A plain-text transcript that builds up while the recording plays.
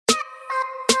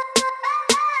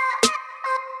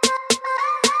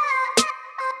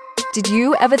Did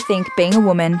you ever think being a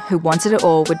woman who wanted it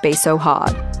all would be so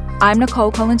hard? I'm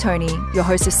Nicole Colantoni, your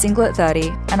host of Single at 30,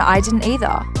 and I didn't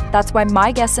either. That's why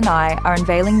my guests and I are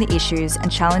unveiling the issues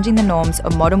and challenging the norms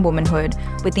of modern womanhood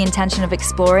with the intention of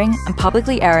exploring and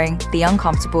publicly airing the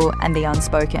uncomfortable and the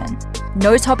unspoken.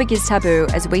 No topic is taboo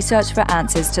as we search for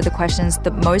answers to the questions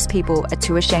that most people are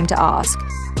too ashamed to ask.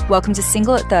 Welcome to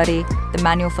Single at 30, the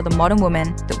manual for the modern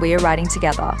woman that we are writing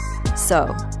together.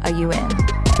 So, are you in?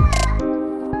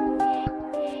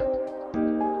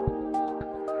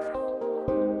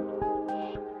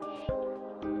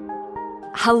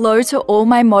 Hello to all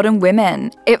my modern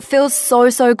women. It feels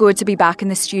so good to be back in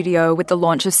the studio with the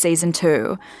launch of Season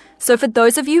 2. So for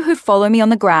those of you who follow me on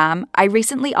the gram, I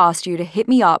recently asked you to hit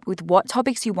me up with what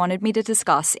topics you wanted me to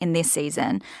discuss in this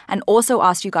season, and also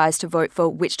asked you guys to vote for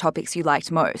which topics you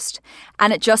liked most.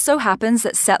 And it just so happens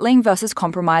that settling versus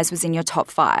compromise was in your top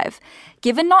 5.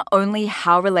 Given not only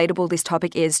how relatable this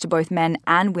topic is to both men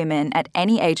and women at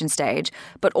any age and stage,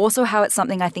 but also how it's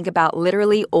something I think about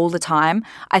literally all the time,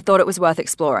 I thought it was worth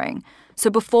exploring. So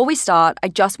before we start, I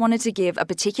just wanted to give a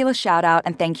particular shout out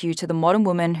and thank you to the modern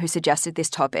woman who suggested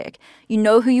this topic. You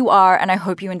know who you are, and I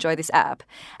hope you enjoy this app.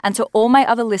 And to all my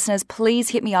other listeners, please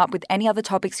hit me up with any other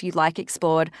topics you'd like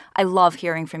explored. I love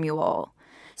hearing from you all.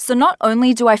 So not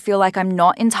only do I feel like I'm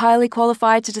not entirely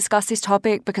qualified to discuss this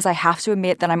topic because I have to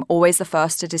admit that I'm always the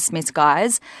first to dismiss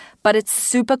guys, but it's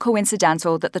super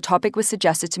coincidental that the topic was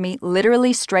suggested to me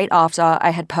literally straight after I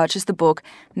had purchased the book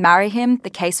Marry Him, The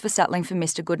Case for Settling for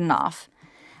Mr. Good Enough.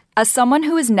 As someone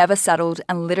who has never settled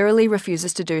and literally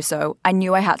refuses to do so, I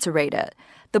knew I had to read it.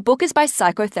 The book is by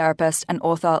psychotherapist and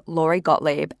author Lori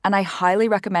Gottlieb, and I highly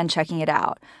recommend checking it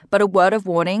out. But a word of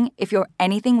warning, if you're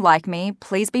anything like me,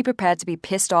 please be prepared to be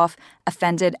pissed off,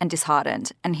 offended, and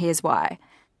disheartened. And here's why.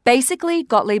 Basically,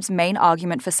 Gottlieb's main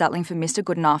argument for settling for Mr.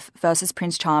 Goodenough versus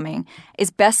Prince Charming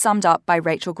is best summed up by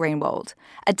Rachel Greenwald,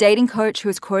 a dating coach who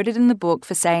is quoted in the book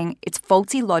for saying it's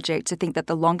faulty logic to think that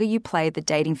the longer you play the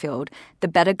dating field, the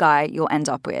better guy you'll end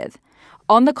up with.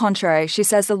 On the contrary, she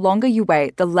says the longer you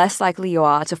wait, the less likely you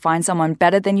are to find someone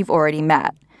better than you've already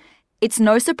met. It's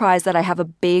no surprise that I have a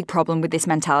big problem with this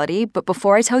mentality, but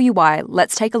before I tell you why,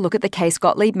 let's take a look at the case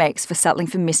Gottlieb makes for settling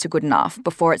for Mr. Goodenough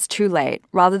before it's too late,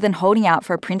 rather than holding out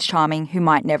for a Prince Charming who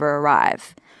might never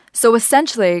arrive. So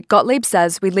essentially, Gottlieb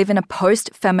says we live in a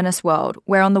post-feminist world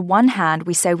where on the one hand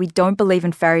we say we don't believe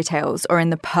in fairy tales or in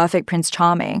the perfect Prince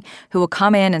Charming who will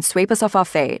come in and sweep us off our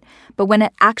feet, but when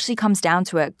it actually comes down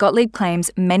to it, Gottlieb claims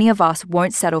many of us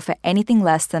won't settle for anything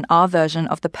less than our version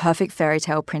of the perfect fairy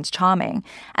tale Prince Charming,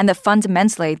 and that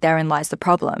fundamentally therein lies the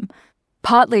problem.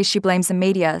 Partly, she blames the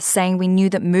media, saying we knew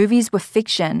that movies were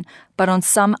fiction, but on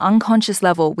some unconscious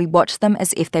level we watched them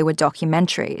as if they were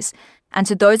documentaries. And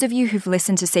to those of you who've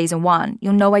listened to Season 1,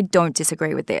 you'll know I don't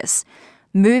disagree with this.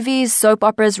 Movies, soap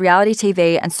operas, reality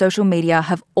TV, and social media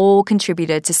have all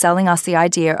contributed to selling us the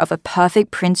idea of a perfect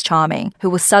Prince Charming who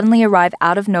will suddenly arrive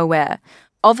out of nowhere.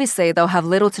 Obviously, they'll have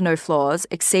little to no flaws,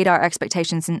 exceed our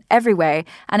expectations in every way,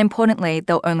 and importantly,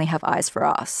 they'll only have eyes for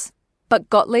us. But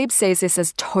Gottlieb sees this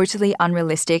as totally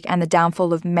unrealistic and the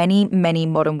downfall of many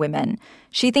modern women.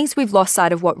 She thinks we've lost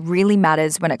sight of what really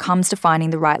matters when it comes to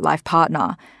finding the right life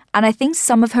partner. And I think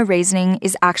some of her reasoning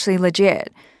is actually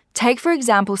legit. Take, for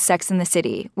example, Sex and the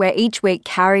City, where each week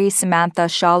Carrie, Samantha,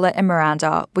 Charlotte, and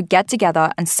Miranda would get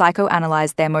together and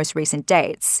psychoanalyze their most recent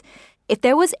dates. If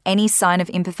there was any sign of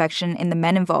imperfection in the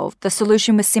men involved, the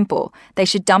solution was simple. They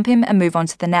should dump him and move on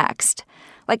to the next.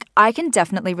 I can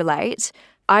definitely relate.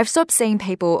 I've stopped seeing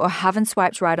people or haven't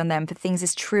swiped right on them for things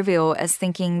as trivial as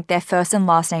thinking their first and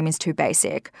last name is too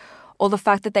basic, or the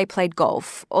fact that they played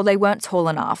golf, or they weren't tall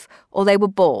enough, or they were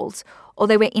bald, or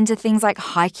they were into things like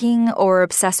hiking or were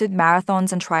obsessed with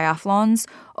marathons and triathlons,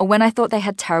 or when I thought they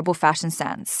had terrible fashion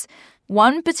sense.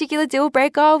 One particular deal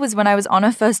breaker was when I was on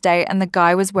a first date and the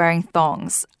guy was wearing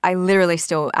thongs. I literally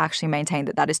still actually maintain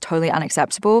that is totally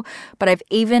unacceptable, but I've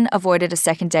even avoided a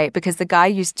second date because the guy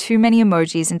used too many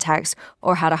emojis in text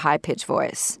or had a high-pitched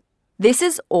voice. This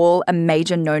is all a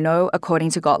major no-no,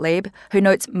 according to Gottlieb, who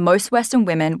notes most Western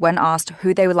women, when asked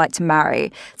who they would like to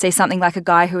marry, say something like a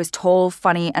guy who is tall,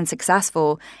 funny, and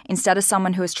successful, instead of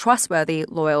someone who is trustworthy,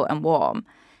 loyal, and warm.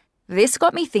 This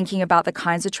got me thinking about the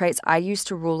kinds of traits I use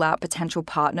to rule out potential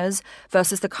partners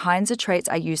versus the kinds of traits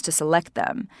I use to select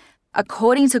them.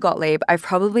 According to Gottlieb, I've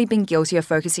probably been guilty of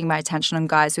focusing my attention on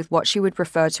guys with what she would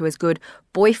refer to as good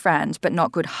boyfriend but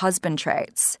not good husband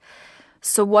traits.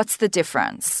 So what's the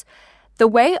difference? The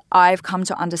way I've come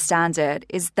to understand it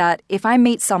is that if I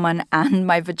meet someone and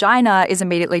my vagina is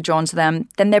immediately drawn to them,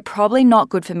 then they're probably not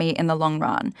good for me in the long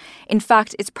run. In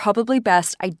fact, it's probably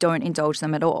best I don't indulge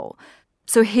them at all.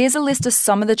 So here's a list of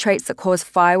some of the traits that cause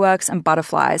fireworks and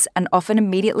butterflies and often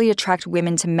immediately attract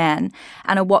women to men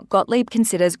and are what Gottlieb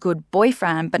considers good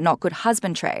boyfriend but not good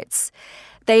husband traits.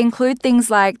 They include things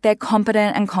like they're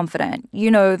competent and confident,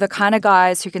 the kind of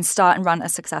guys who can start and run a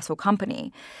successful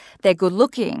company. They're good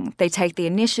looking, they take the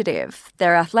initiative,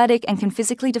 they're athletic and can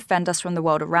physically defend us from the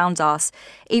world around us,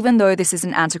 even though this is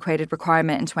an antiquated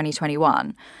requirement in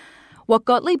 2021. What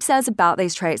Gottlieb says about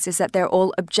these traits is that they're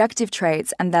all objective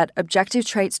traits and that objective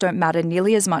traits don't matter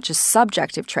nearly as much as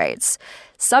subjective traits.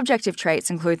 Subjective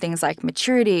traits include things like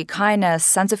maturity, kindness,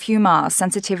 sense of humor,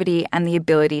 sensitivity, and the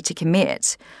ability to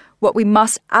commit. What we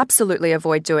must absolutely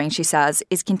avoid doing, she says,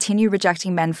 is continue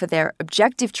rejecting men for their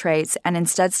objective traits and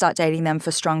instead start dating them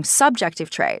for strong subjective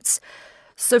traits.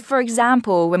 So, for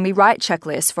example, when we write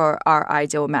checklists for our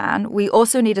ideal man, we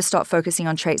also need to stop focusing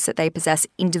on traits that they possess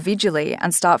individually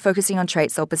and start focusing on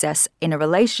traits they'll possess in a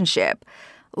relationship.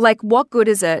 Like, what good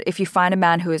is it if you find a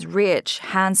man who is rich,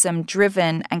 handsome,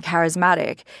 driven, and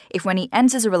charismatic if when he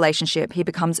enters a relationship he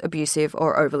becomes abusive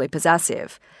or overly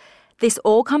possessive? This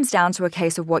all comes down to a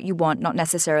case of what you want not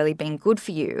necessarily being good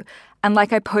for you. And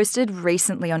like I posted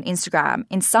recently on Instagram,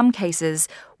 in some cases,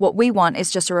 what we want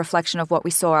is just a reflection of what we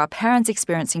saw our parents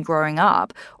experiencing growing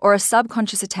up, or a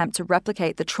subconscious attempt to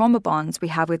replicate the trauma bonds we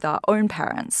have with our own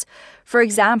parents. For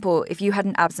example, if you had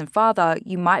an absent father,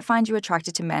 you might find you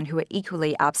attracted to men who are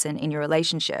equally absent in your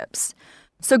relationships.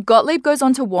 So Gottlieb goes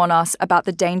on to warn us about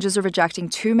the dangers of rejecting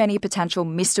too many potential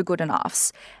Mr. Good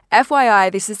Enoughs.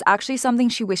 FYI, this is actually something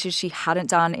she wishes she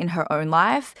hadn't done in her own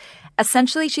life.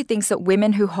 Essentially, she thinks that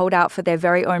women who hold out for their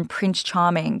very own Prince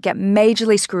Charming get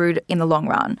majorly screwed in the long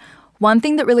run. One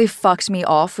thing that really fucked me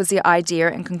off was the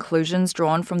idea and conclusions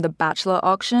drawn from The Bachelor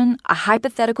auction, a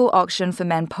hypothetical auction for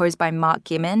men posed by Mark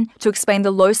Gimmon to explain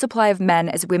the low supply of men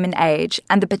as women age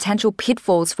and the potential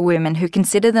pitfalls for women who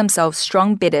consider themselves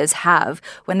strong bidders have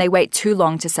when they wait too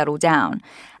long to settle down.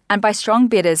 And by strong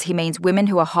bidders, he means women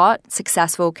who are hot,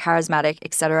 successful, charismatic,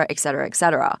 etc., etc.,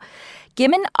 etc.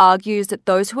 Gimmon argues that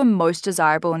those who are most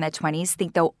desirable in their 20s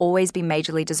think they'll always be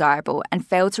majorly desirable and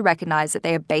fail to recognize that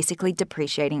they are basically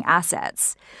depreciating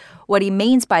assets. What he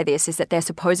means by this is that their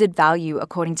supposed value,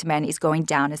 according to men, is going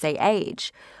down as they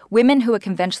age. Women who are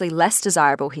conventionally less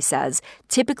desirable, he says,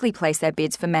 typically place their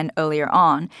bids for men earlier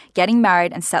on, getting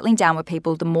married and settling down with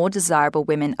people the more desirable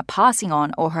women are passing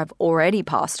on or have already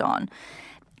passed on.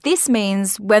 This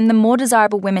means when the more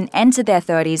desirable women enter their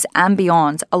 30s and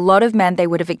beyond, a lot of men they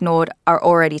would have ignored are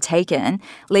already taken,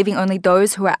 leaving only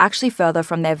those who are actually further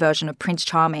from their version of Prince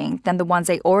Charming than the ones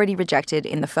they already rejected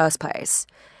in the first place.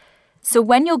 So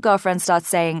when your girlfriend starts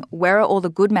saying, "Where are all the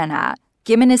good men at?"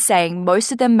 Gimmon is saying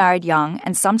most of them married young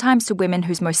and sometimes to women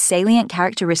whose most salient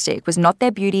characteristic was not their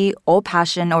beauty or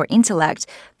passion or intellect,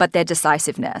 but their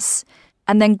decisiveness.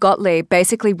 And then Gottlieb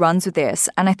basically runs with this,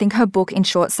 and I think her book in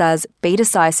short says, be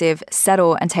decisive,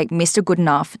 settle, and take Mr. Good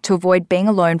Enough to avoid being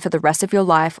alone for the rest of your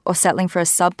life or settling for a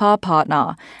subpar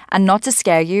partner, and not to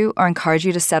scare you or encourage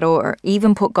you to settle or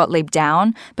even put Gottlieb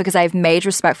down, because I have major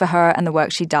respect for her and the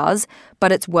work she does,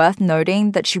 but it's worth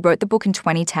noting that she wrote the book in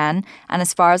 2010, and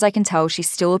as far as I can tell, she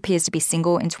still appears to be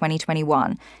single in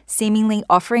 2021, seemingly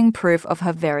offering proof of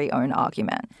her very own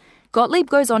argument. Gottlieb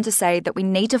goes on to say that we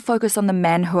need to focus on the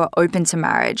men who are open to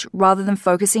marriage rather than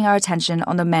focusing our attention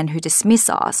on the men who dismiss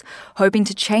us, hoping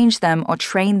to change them or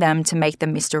train them to make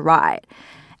them Mr. Right.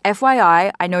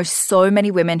 FYI, I know so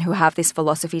many women who have this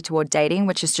philosophy toward dating,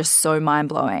 which is just so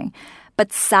mind-blowing.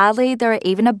 But sadly, there are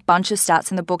even a bunch of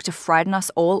stats in the book to frighten us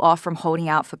all off from holding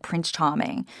out for Prince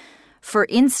Charming. For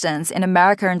instance, in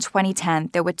America in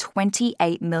 2010, there were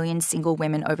 28 million single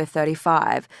women over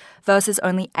 35 versus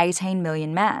only 18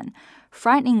 million men.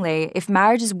 Frighteningly, if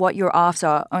marriage is what you're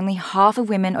after, only half of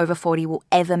women over 40 will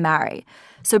ever marry.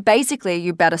 So basically,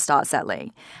 you better start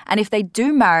settling. And if they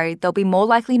do marry, they'll be more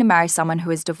likely to marry someone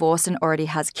who is divorced and already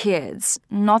has kids.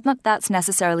 Not that that's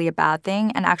necessarily a bad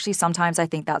thing, and actually sometimes I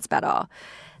think that's better.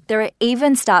 There are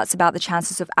even stats about the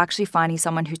chances of actually finding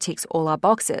someone who ticks all our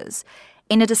boxes.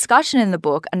 In a discussion in the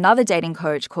book, another dating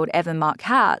coach called Evan Mark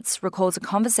Katz recalls a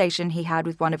conversation he had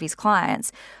with one of his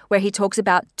clients where he talks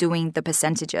about doing the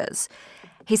percentages.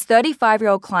 His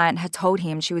 35-year-old client had told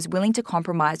him she was willing to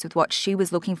compromise with what she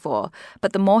was looking for,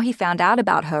 but the more he found out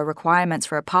about her requirements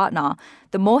for a partner,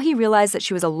 the more he realized that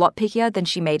she was a lot pickier than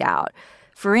she made out.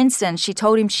 For instance, she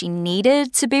told him she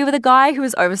needed to be with a guy who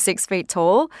was over 6 feet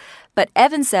tall, but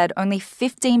Evan said only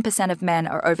 15% of men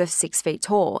are over 6 feet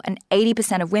tall and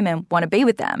 80% of women want to be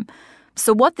with them.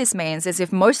 So what this means is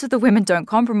if most of the women don't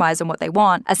compromise on what they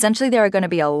want, essentially there are going to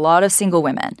be a lot of single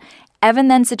women. Evan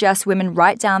then suggests women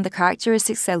write down the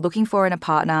characteristics they're looking for in a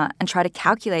partner and try to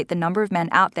calculate the number of men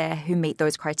out there who meet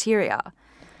those criteria.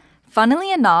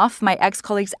 Funnily enough, my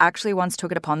ex-colleagues actually once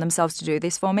took it upon themselves to do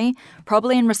this for me,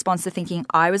 probably in response to thinking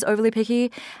I was overly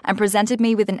picky, and presented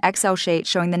me with an Excel sheet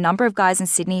showing the number of guys in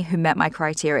Sydney who met my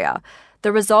criteria.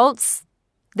 The results?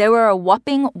 There were a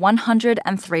whopping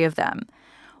 103 of them.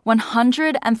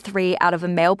 103 out of a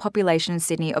male population in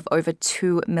Sydney of over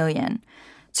 2 million.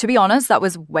 To be honest, that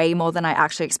was way more than I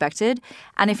actually expected.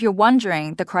 And if you're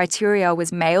wondering, the criteria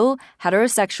was male,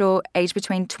 heterosexual, aged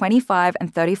between 25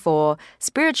 and 34,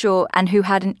 spiritual, and who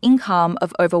had an income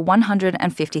of over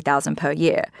 $150,000 per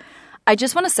year. I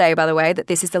just want to say, by the way, that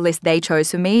this is the list they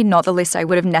chose for me, not the list I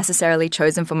would have necessarily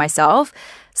chosen for myself.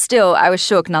 Still, I was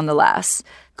shook nonetheless.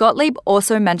 Gottlieb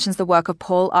also mentions the work of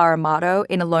Paul R. Amato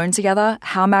in Alone Together,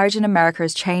 How Marriage in America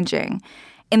is Changing.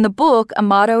 In the book,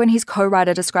 Amato and his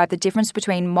co-writer describe the difference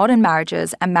between modern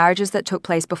marriages and marriages that took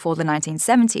place before the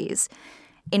 1970s.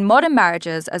 In modern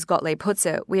marriages, as Gottlieb puts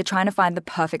it, we are trying to find the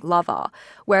perfect lover,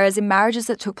 whereas in marriages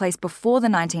that took place before the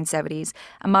 1970s,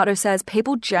 Amato says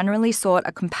people generally sought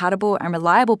a compatible and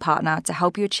reliable partner to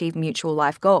help you achieve mutual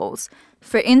life goals.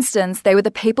 For instance, they were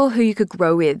the people who you could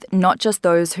grow with, not just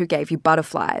those who gave you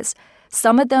butterflies.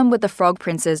 Some of them were the frog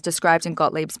princes described in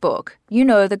Gottlieb's book. You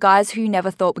know, the guys who you never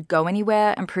thought would go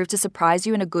anywhere and proved to surprise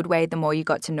you in a good way the more you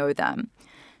got to know them.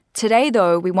 Today,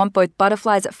 though, we want both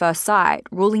butterflies at first sight,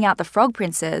 ruling out the frog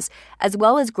princes, as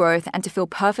well as growth and to feel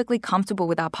perfectly comfortable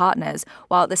with our partners,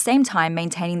 while at the same time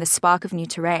maintaining the spark of new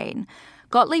terrain.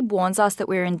 Gottlieb warns us that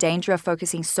we're in danger of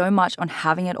focusing so much on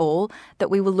having it all that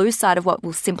we will lose sight of what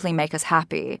will simply make us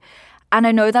happy. And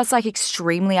I know that's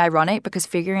extremely ironic because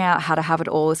figuring out how to have it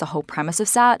all is the whole premise of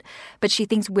SAT, but she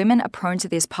thinks women are prone to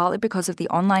this partly because of the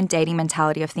online dating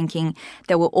mentality of thinking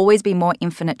there will always be more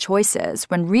infinite choices,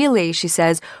 when really, she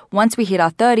says, once we hit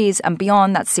our 30s and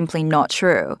beyond, that's simply not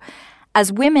true. As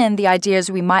women, the idea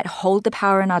is we might hold the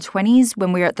power in our 20s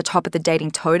when we're at the top of the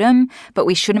dating totem, but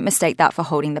we shouldn't mistake that for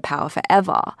holding the power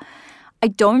forever. I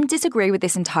don't disagree with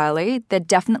this entirely. There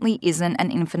definitely isn't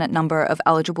an infinite number of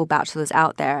eligible bachelors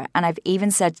out there, and I've even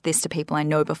said this to people I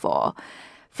know before.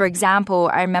 For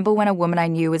example, I remember when a woman I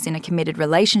knew was in a committed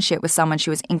relationship with someone she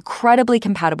was incredibly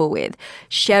compatible with,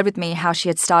 shared with me how she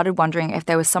had started wondering if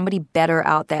there was somebody better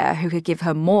out there who could give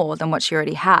her more than what she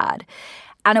already had.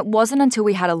 And it wasn't until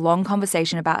we had a long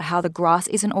conversation about how the grass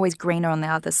isn't always greener on the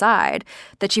other side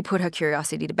that she put her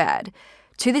curiosity to bed.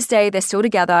 To this day, they're still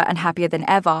together and happier than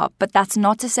ever, but that's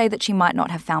not to say that she might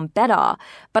not have found better.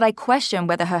 But I question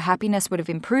whether her happiness would have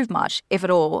improved much, if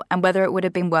at all, and whether it would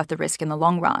have been worth the risk in the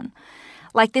long run.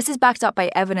 This is backed up by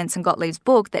evidence in Gottlieb's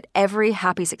book that every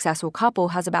happy, successful couple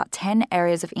has about 10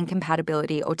 areas of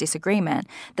incompatibility or disagreement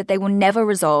that they will never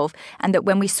resolve, and that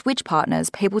when we switch partners,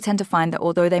 people tend to find that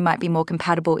although they might be more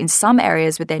compatible in some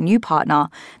areas with their new partner,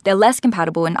 they're less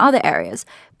compatible in other areas.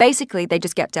 Basically, they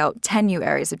just get dealt 10 new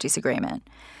areas of disagreement.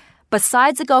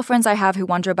 Besides the girlfriends I have who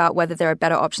wonder about whether there are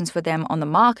better options for them on the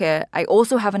market, I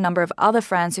also have a number of other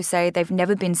friends who say they've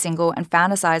never been single and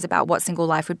fantasize about what single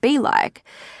life would be like.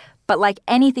 But like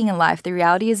anything in life, the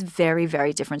reality is very,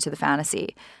 very different to the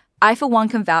fantasy. I, for one,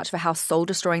 can vouch for how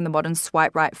soul-destroying the modern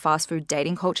swipe-right fast food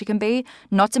dating culture can be,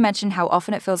 not to mention how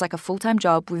often it feels like a full-time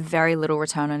job with very little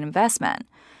return on investment.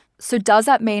 So does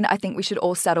that mean I think we should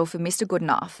all settle for Mr.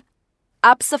 Goodenough?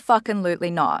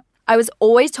 Abso-fucking-lutely not. I was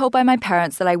always told by my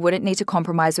parents that I wouldn't need to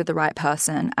compromise with the right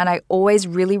person, and I always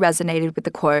really resonated with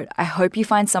the quote, "I hope you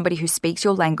find somebody who speaks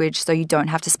your language so you don't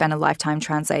have to spend a lifetime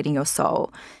translating your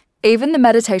soul." Even the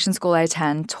meditation school I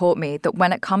attend taught me that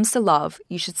when it comes to love,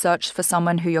 you should search for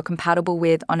someone who you're compatible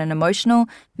with on an emotional,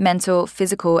 mental,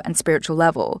 physical, and spiritual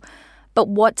level. But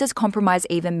what does compromise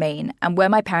even mean, and were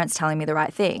my parents telling me the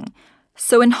right thing?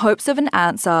 So in hopes of an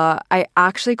answer, I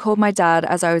actually called my dad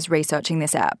as I was researching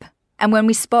this app. And when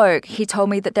we spoke, he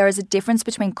told me that there is a difference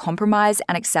between compromise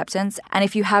and acceptance, and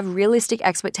if you have realistic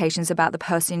expectations about the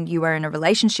person you are in a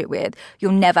relationship with,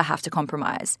 you'll never have to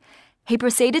compromise. He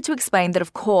proceeded to explain that,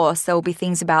 of course, there will be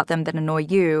things about them that annoy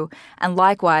you, and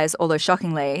likewise, although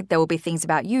shockingly, there will be things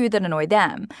about you that annoy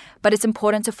them, but it's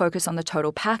important to focus on the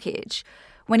total package.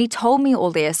 When he told me all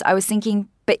this, I was thinking,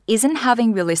 but isn't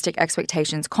having realistic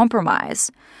expectations compromise?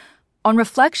 On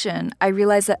reflection, I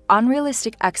realized that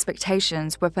unrealistic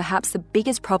expectations were perhaps the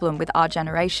biggest problem with our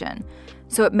generation.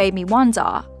 So it made me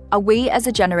wonder, are we as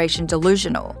a generation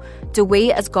delusional? Do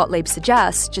we, as Gottlieb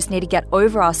suggests, just need to get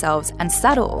over ourselves and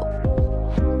settle?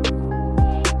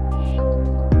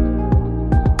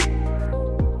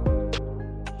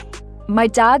 My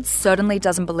dad certainly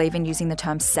doesn't believe in using the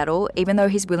term settle, even though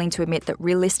he's willing to admit that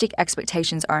realistic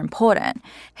expectations are important.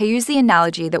 He used the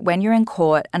analogy that when you're in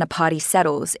court and a party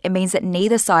settles, it means that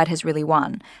neither side has really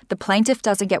won. The plaintiff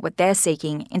doesn't get what they're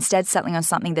seeking, instead settling on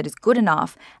something that is good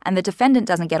enough, and the defendant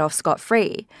doesn't get off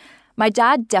scot-free. My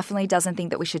dad definitely doesn't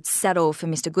think that we should settle for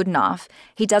Mr. Goodenough.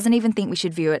 He doesn't even think we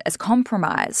should view it as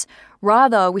compromise.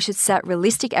 Rather, we should set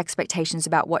realistic expectations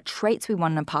about what traits we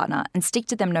want in a partner and stick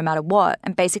to them no matter what,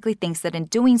 and basically thinks that in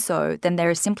doing so, then there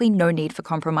is simply no need for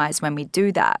compromise when we do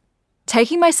that.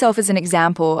 Taking myself as an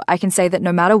example, I can say that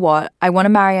no matter what, I want to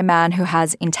marry a man who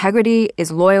has integrity,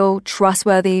 is loyal,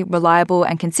 trustworthy, reliable,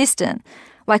 and consistent.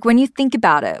 Like, when you think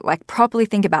about it, properly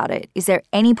think about it, is there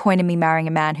any point in me marrying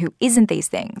a man who isn't these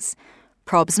things?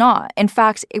 Probs not. In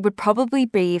fact, it would probably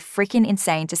be freaking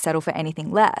insane to settle for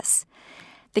anything less.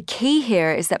 The key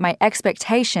here is that my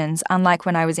expectations, unlike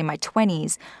when I was in my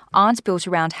 20s, aren't built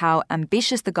around how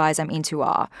ambitious the guys I'm into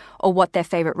are, or what their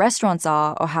favorite restaurants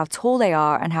are, or how tall they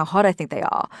are and how hot I think they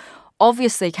are.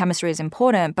 Obviously, chemistry is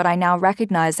important, but I now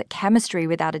recognize that chemistry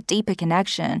without a deeper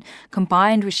connection,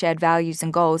 combined with shared values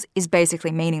and goals, is basically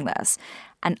meaningless.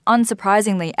 And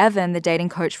unsurprisingly, Evan, the dating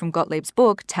coach from Gottlieb's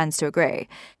book, tends to agree.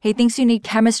 He thinks you need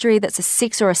chemistry that's a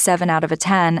 6 or a 7 out of a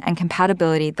 10 and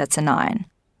compatibility that's a 9.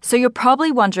 So you're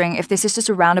probably wondering if this is just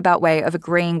a roundabout way of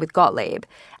agreeing with Gottlieb.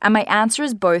 And my answer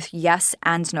is both yes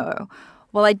and no.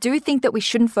 While I do think that we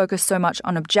shouldn't focus so much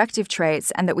on objective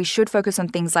traits and that we should focus on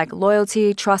things like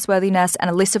loyalty, trustworthiness, and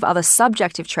a list of other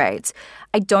subjective traits,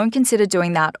 I don't consider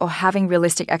doing that or having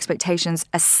realistic expectations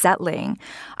as settling.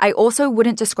 I also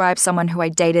wouldn't describe someone who I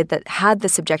dated that had the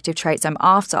subjective traits I'm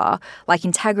after, like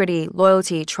integrity,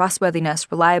 loyalty, trustworthiness,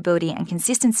 reliability, and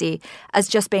consistency, as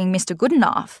just being Mr.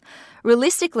 Goodenough.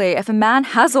 Realistically, if a man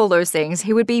has all those things,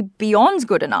 he would be beyond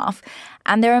good enough.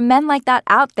 And there are men like that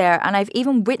out there, and I've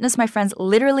even witnessed my friends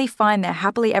literally find their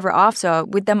happily ever after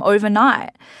with them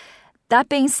overnight. That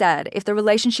being said, if the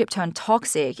relationship turned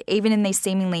toxic, even in these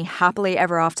seemingly happily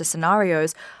ever after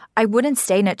scenarios, I wouldn't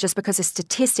stay in it just because a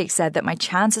statistic said that my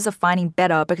chances of finding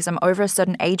better because I'm over a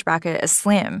certain age bracket are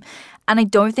slim. And I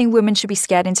don't think women should be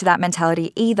scared into that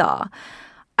mentality either.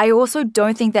 I also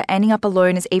don't think that ending up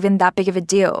alone is even that big of a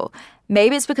deal.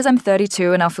 Maybe it's because I'm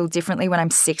 32 and I'll feel differently when I'm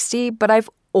 60, but I've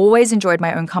always enjoyed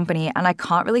my own company and I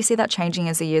can't really see that changing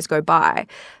as the years go by,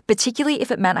 particularly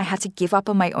if it meant I had to give up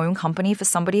on my own company for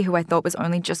somebody who I thought was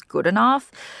only just good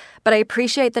enough. But I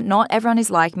appreciate that not everyone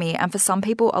is like me, and for some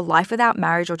people, a life without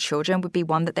marriage or children would be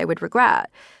one that they would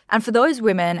regret. And for those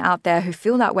women out there who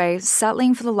feel that way,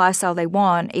 settling for the lifestyle they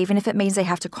want, even if it means they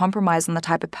have to compromise on the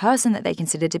type of person that they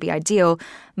consider to be ideal,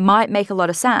 might make a lot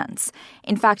of sense.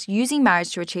 In fact, using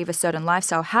marriage to achieve a certain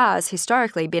lifestyle has,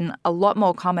 historically, been a lot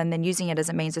more common than using it as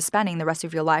a means of spending the rest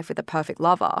of your life with a perfect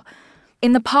lover.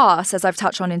 In the past, as I've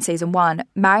touched on in Season 1,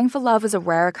 marrying for love was a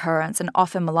rare occurrence and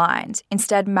often maligned.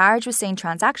 Instead, marriage was seen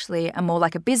transactionally and more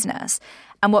like a business.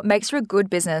 And what makes for a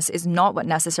good business is not what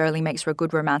necessarily makes for a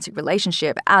good romantic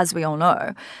relationship, as we all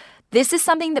know. This is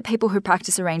something that people who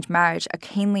practice arranged marriage are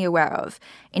keenly aware of.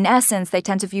 In essence, they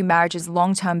tend to view marriage as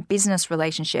long-term business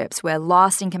relationships where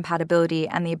lasting compatibility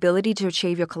and the ability to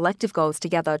achieve your collective goals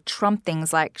together trump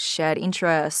things like shared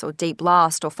interests or deep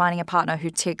lust or finding a partner who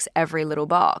ticks every little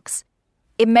box.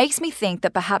 It makes me think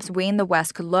that perhaps we in the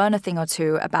West could learn a thing or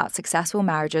two about successful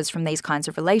marriages from these kinds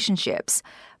of relationships.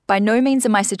 By no means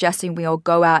am I suggesting we all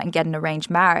go out and get an arranged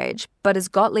marriage, but as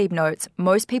Gottlieb notes,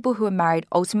 most people who are married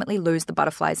ultimately lose the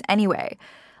butterflies anyway.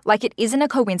 Like, it isn't a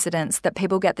coincidence that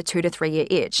people get the 2 to 3 year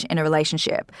itch in a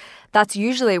relationship. That's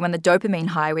usually when the dopamine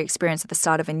high we experience at the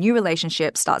start of a new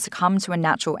relationship starts to come to a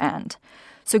natural end.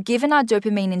 So given our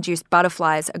dopamine-induced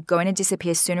butterflies are going to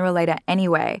disappear sooner or later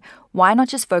anyway, why not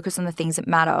just focus on the things that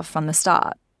matter from the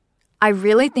start? I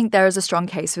really think there is a strong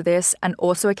case for this, and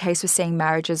also a case for seeing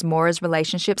marriages more as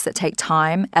relationships that take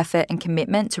time, effort, and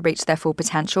commitment to reach their full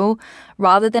potential,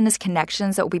 rather than as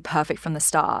connections that will be perfect from the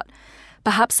start.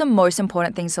 Perhaps the most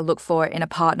important things to look for in a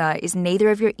partner is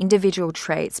neither of your individual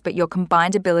traits, but your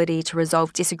combined ability to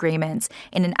resolve disagreements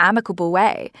in an amicable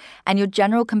way, and your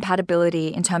general compatibility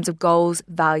in terms of goals,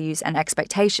 values, and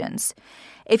expectations.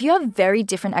 If you have very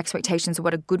different expectations of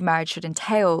what a good marriage should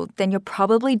entail, then you're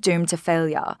probably doomed to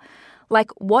failure.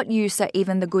 Like, what use are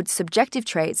even the good subjective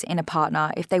traits in a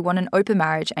partner if they want an open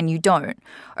marriage and you don't?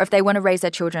 Or if they want to raise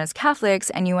their children as Catholics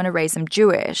and you want to raise them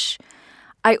Jewish?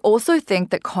 I also think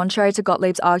that contrary to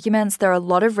Gottlieb's arguments, there are a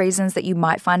lot of reasons that you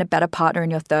might find a better partner in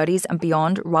your 30s and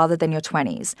beyond rather than your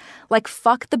 20s. Like,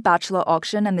 fuck the Bachelor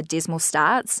auction and the dismal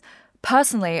stats.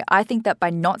 Personally, I think that by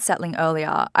not settling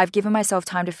earlier, I've given myself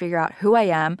time to figure out who I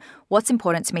am, what's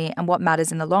important to me, and what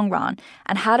matters in the long run,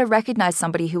 and how to recognize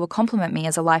somebody who will complement me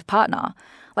as a life partner.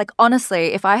 Like,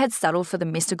 honestly, if I had settled for the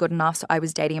Mr. Good Enoughs I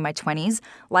was dating in my 20s,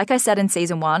 like I said in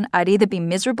season 1, I'd either be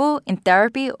miserable, in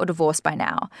therapy, or divorced by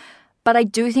now. But I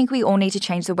do think we all need to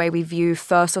change the way we view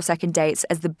first or second dates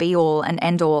as the be-all and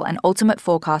end-all and ultimate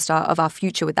forecaster of our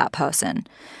future with that person.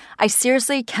 I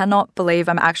seriously cannot believe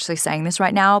I'm actually saying this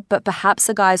right now, but perhaps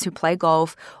the guys who play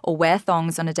golf or wear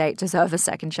thongs on a date deserve a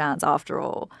second chance after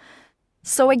all.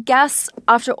 So I guess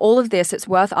after all of this, it's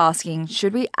worth asking,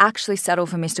 should we actually settle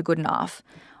for Mr. Good Enough?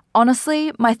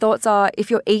 Honestly, my thoughts are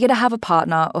if you're eager to have a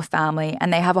partner or family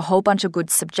and they have a whole bunch of good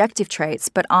subjective traits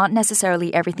but aren't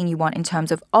necessarily everything you want in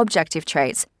terms of objective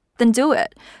traits, then do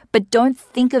it. But don't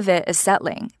think of it as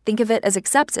settling. Think of it as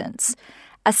acceptance.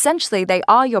 Essentially, they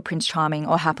are your Prince Charming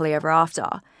or happily ever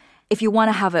after. If you want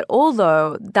to have it all,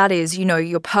 though, that is,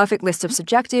 your perfect list of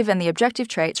subjective and the objective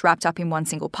traits wrapped up in one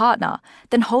single partner,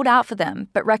 then hold out for them,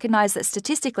 but recognize that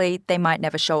statistically, they might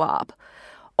never show up.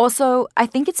 Also, I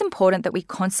think it's important that we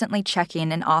constantly check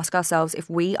in and ask ourselves if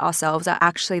we ourselves are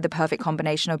actually the perfect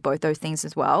combination of both those things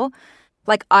as well.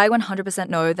 Like, I 100%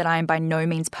 know that I am by no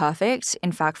means perfect,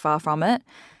 in fact, far from it.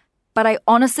 But I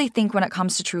honestly think when it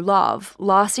comes to true love,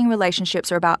 lasting relationships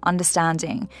are about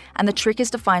understanding, and the trick is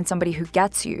to find somebody who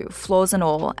gets you, flaws and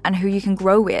all, and who you can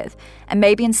grow with. And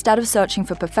maybe instead of searching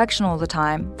for perfection all the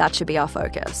time, that should be our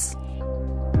focus.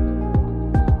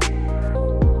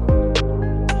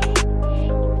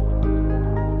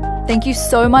 Thank you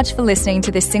so much for listening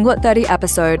to this Single at 30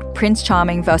 episode, Prince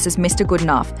Charming versus Mr. Good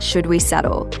Enough, Should We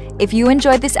Settle? If you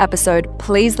enjoyed this episode,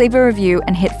 please leave a review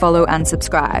and hit follow and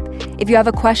subscribe. If you have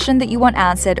a question that you want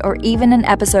answered or even an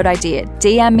episode idea,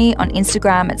 DM me on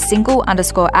Instagram at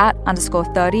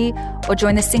single_at_30 or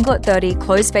join the Single at 30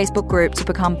 closed Facebook group to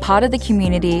become part of the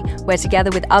community where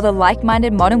together with other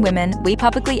like-minded modern women, we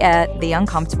publicly air the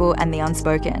uncomfortable and the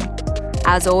unspoken.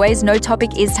 As always, no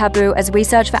topic is taboo as we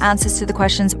search for answers to the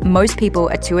questions most people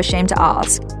are too ashamed to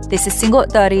ask. This is Single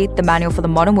at 30, the manual for the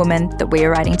modern woman that we are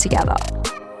writing together.